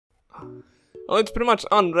Oh, it's pretty much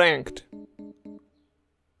unranked.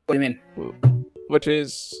 What do you mean? Which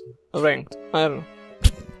is ranked. I don't know.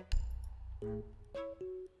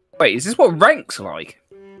 Wait, is this what rank's like?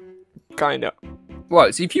 Kinda.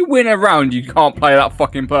 What, so if you win a round, you can't play that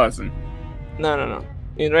fucking person? No.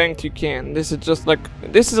 In ranked you can. This is just like...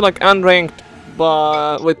 This is like unranked,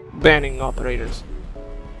 but with banning operators.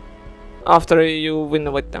 After you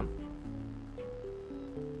win with them.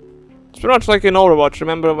 It's pretty much like in Overwatch.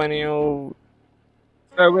 Remember when you...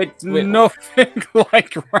 So it's nothing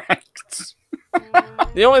like ranked.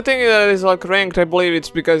 The only thing that is like ranked, I believe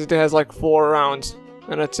it's because it has like 4 rounds.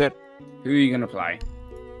 And that's it. Who are you gonna play?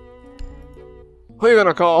 Who are you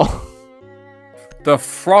gonna call? The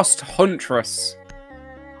Frost Huntress.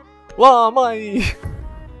 Why?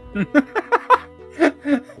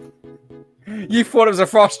 You thought it was a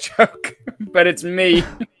Frost joke, but it's me,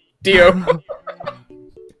 Dio.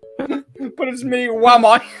 But it's me,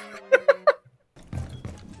 Whammy.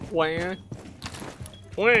 Wah.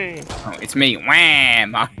 Wah. Oh, it's me,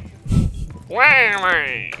 Wham.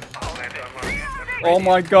 Wah. Oh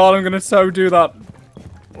my god, I'm gonna so do that.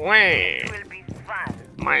 My.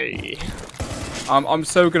 I'm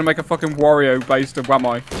so gonna make a fucking Wario based of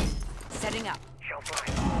Whammy. Setting up.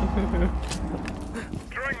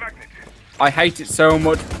 I hate it so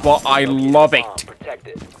much, but I love it.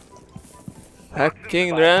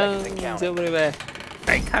 Hacking rounds everywhere.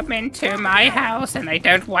 They come into my house and they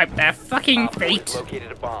don't wipe their fucking feet.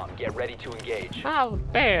 Located a bomb. Get ready to engage. How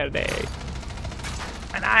dare they?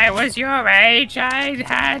 When I was your age, I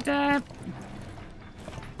had I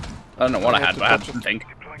don't know what I had, but I had something.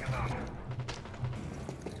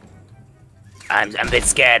 I'm a bit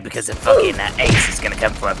scared because the fucking ace is gonna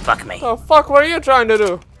come for and fuck me. Oh fuck, what are you trying to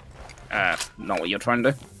do? Not what you're trying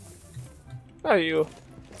to do. Are you?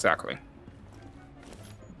 Exactly.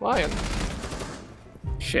 Lion.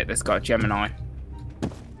 Shit, this guy Gemini.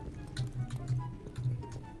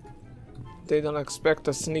 They don't expect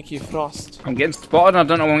a sneaky frost. I'm getting spotted, I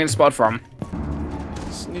don't know where I'm getting spotted from.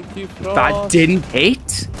 Sneaky frost. That didn't hit?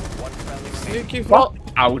 Sneaky frost. Fuck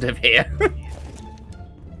out of here.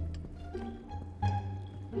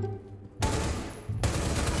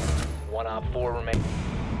 One op 4 remain.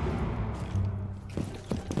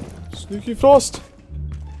 Sneaky frost.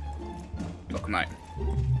 Look, mate.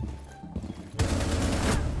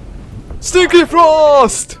 Sneaky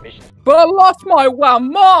frost. But I lost my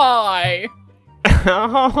Whammy!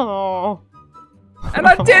 Oh. And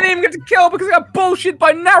I didn't even get to kill because I got bullshit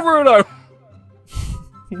by Naruto!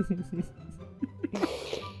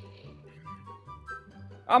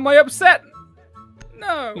 Am I upset?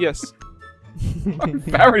 No. Yes. I'm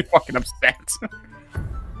very fucking upset. I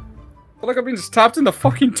feel like I've been stabbed in the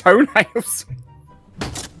fucking toenails.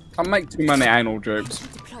 I make too many anal jokes.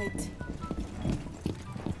 Deployed.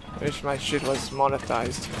 Wish my shit was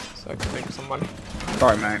monetized so I could make some money.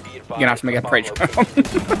 Sorry, mate. You're gonna have to make a Patreon.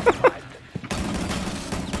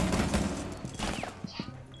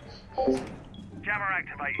 Jammer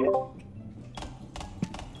activated.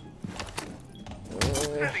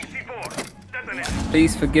 Setting C4. Detonate.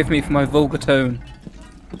 Please forgive me for my vulgar tone.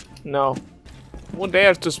 No. Who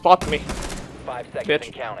dares to spot me? 5 seconds Bitch.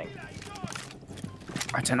 and counting.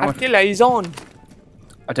 I don't know what Attila is on.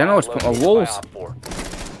 I don't know what to put my Located by walls. Op 4.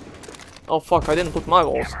 Oh fuck, I didn't put my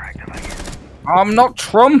walls. I'm not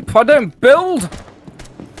Trump, I don't build!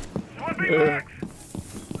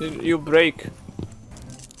 You break.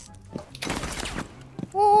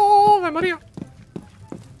 Oh, Maria.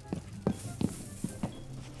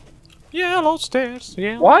 Yellow stairs.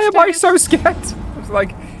 Yellow Why am I stairs. so scared? I was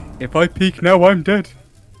like, if I peek now, I'm dead.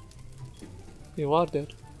 You are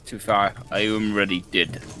dead. Too far. I am already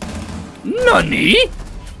dead. Nani?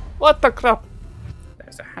 What the crap?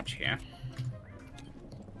 There's a hatch here.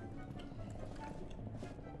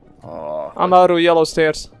 Oh, Amaru, yellow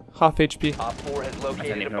stairs. Half HP. Op 4 has I don't located a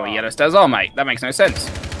even know what bomb. yellow stairs are, mate. That makes no sense.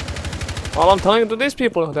 All I'm telling to these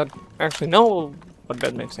people that actually know what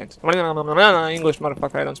that makes sense. English,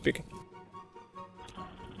 motherfucker, I don't speak it.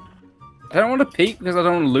 I don't want to peek because I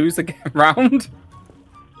don't want to lose the round.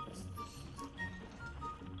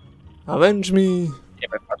 Avenge me. Yeah,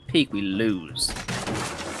 but if I peek, we lose.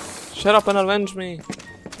 Shut up and avenge me.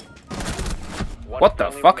 One What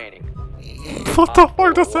the friendly fuck? remaining. What the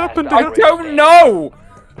fuck just happened I there? don't know!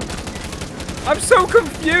 I'm so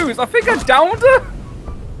confused. I think I downed her.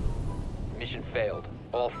 Mission failed.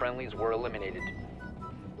 All friendlies were eliminated.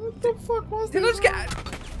 What the fuck was Did I this? just get...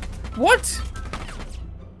 What?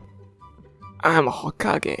 I'm a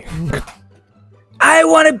Hokage. I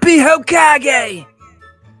want to be Hokage!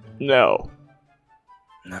 No.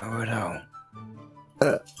 No, no.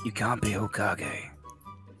 You can't be Hokage.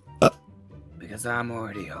 because I'm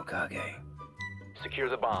already Hokage. Secure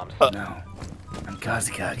the bombs. No, I'm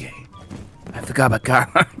Kazekage. I forgot about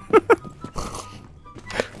Kara.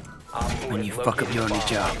 When you fuck up your only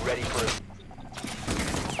job. Ready for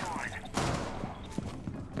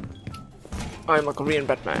I'm a Korean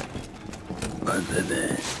Batman. I'm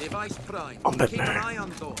Batman. Device prime. I'm Keep an Batman. eye on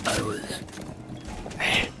door. I was.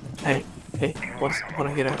 Hey,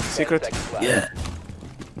 wanna hear a secret? Yeah.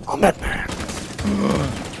 I'm Batman.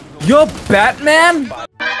 You're Batman?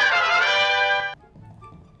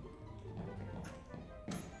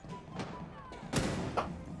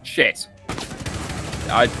 Shit.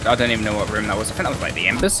 I don't even know what room that was. I think that was like the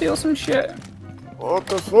embassy or some shit. What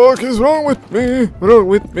the fuck is wrong with me? Wrong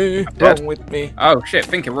with me? dead. Wrong with me? Oh shit,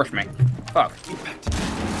 Finker rushed me. Fuck.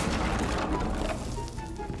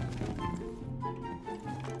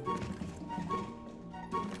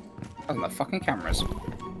 Oh, the fucking cameras.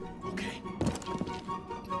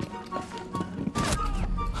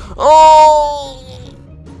 Oh!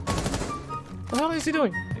 What the hell is he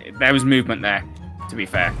doing? There was movement there, to be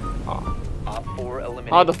fair. Op 4 eliminated.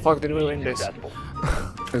 How the fuck did we win this? Successful.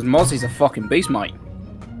 Because Mozzie's a fucking beast, mate.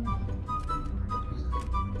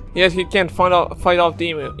 Yet he can't fight off the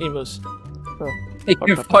emus. Oh, He fuck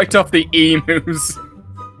can that. fight off the emus.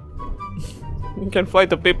 He can fight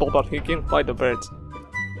the people, but he can't fight the birds.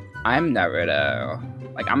 I'm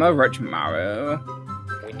Naruto. Like, I'm a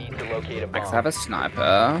Orochimaru. We need to locate a I bomb. have a sniper,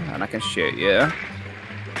 and I can shoot you.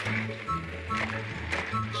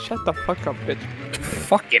 Shut the fuck up, bitch.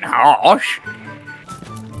 Fucking harsh.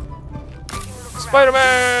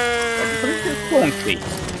 Spider-Man! Funky.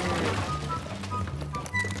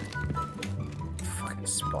 Fucking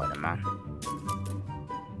Spider-Man.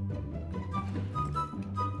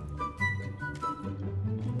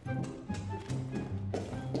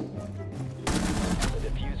 The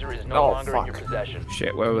diffuser is no Oh, longer in your fuck. possession.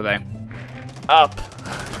 Shit, where were they? Up.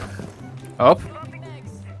 Up?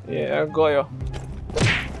 Yeah, Goyo.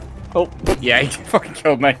 Oh, Yeah, he fucking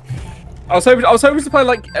killed me. I was hoping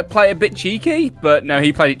to play a bit cheeky, but no,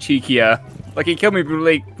 he played it cheekier. Like he killed me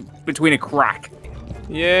between a crack.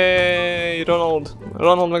 yay, Ronald.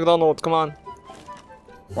 Ronald McDonald, come on.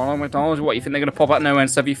 Ronald McDonald's, what, you think they're gonna pop out nowhere and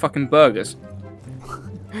serve you fucking burgers?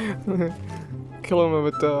 Kill him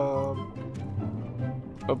with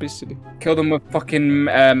obesity. Killed them with fucking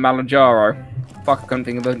Malajaro. Fuck, I couldn't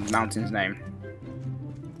think of the mountain's name.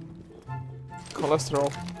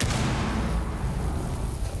 Cholesterol.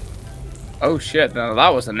 Oh shit, no, that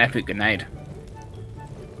was an epic grenade.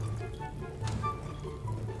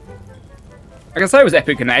 I can say it was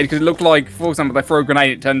epic grenade because it looked like, for example, they throw a grenade,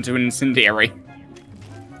 it turned into an incendiary.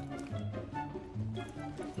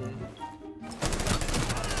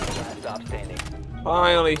 Stop standing.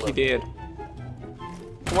 Finally, he did.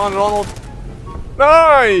 Come on, Ronald.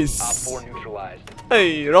 Nice! Op 4 neutralized.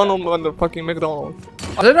 Hey, Ronald motherfucking McDonald.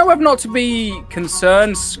 I don't know whether not to be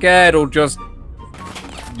concerned, scared, or just...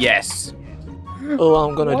 Yes. Oh,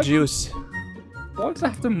 I'm gonna What? juice. Why does I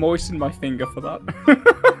have to moisten my finger for that?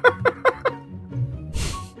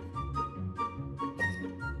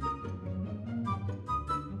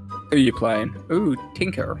 Who are you playing? Ooh,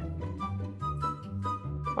 Tinker.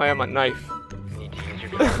 I am a knife. Need to use your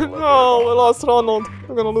drone to locate a No, bomb. we lost Ronald.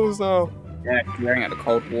 We're gonna lose now. Yeah, clearing out the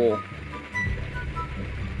Cold War.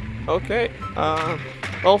 Okay.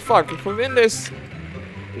 Well, fuck. If we win this,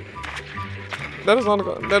 there's not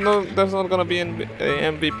gonna be an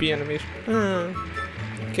MVP animation.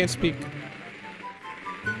 Can't speak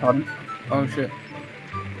Pardon? Oh shit.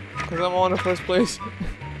 because I'm on the first place.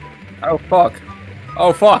 Oh fuck.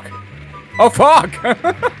 Oh fuck. Oh fuck!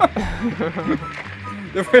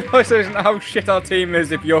 The realization of how shit our team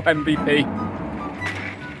is if you're MVP.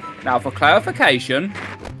 Now, for clarification,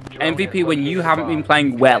 Drone MVP has when you located haven't bomb. been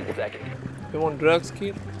playing well. 10 seconds. You want drugs,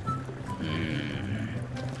 kid?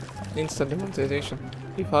 Instant demonetization.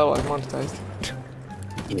 If I was monetized.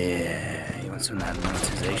 Yeah, you want some of that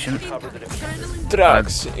monetization? Cover the diffuser.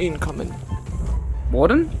 Drugs incoming.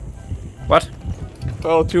 Warden? What?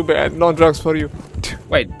 Oh, too bad. No drugs for you.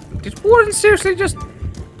 Wait, did Warden seriously just...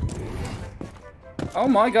 Oh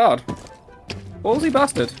my god. Ballsy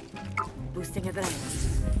bastard. Boosting adrenaline.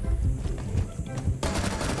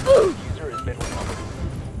 Diffuser has been recovered.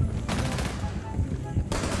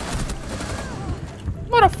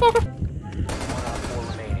 Motherfucker! 1 op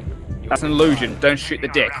 4 remaining. You That's an illusion. Don't shoot the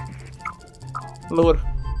dick. Lure.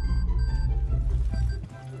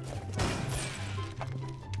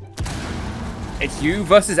 It's you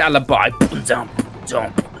versus Alibi. Dump,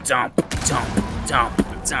 dump, dump, dump,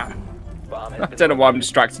 dump, dump. bomb has I been don't know why I'm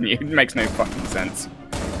distracting you. It makes no fucking sense.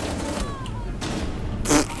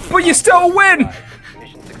 But you still win!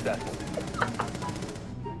 Mission successful.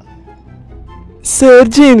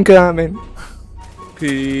 Surge incoming.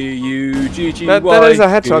 P-U-G-G-Y. That is a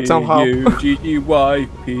headshot somehow. P-U-G-G-Y.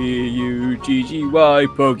 P-U-G-G-Y.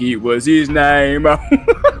 Puggy was his name.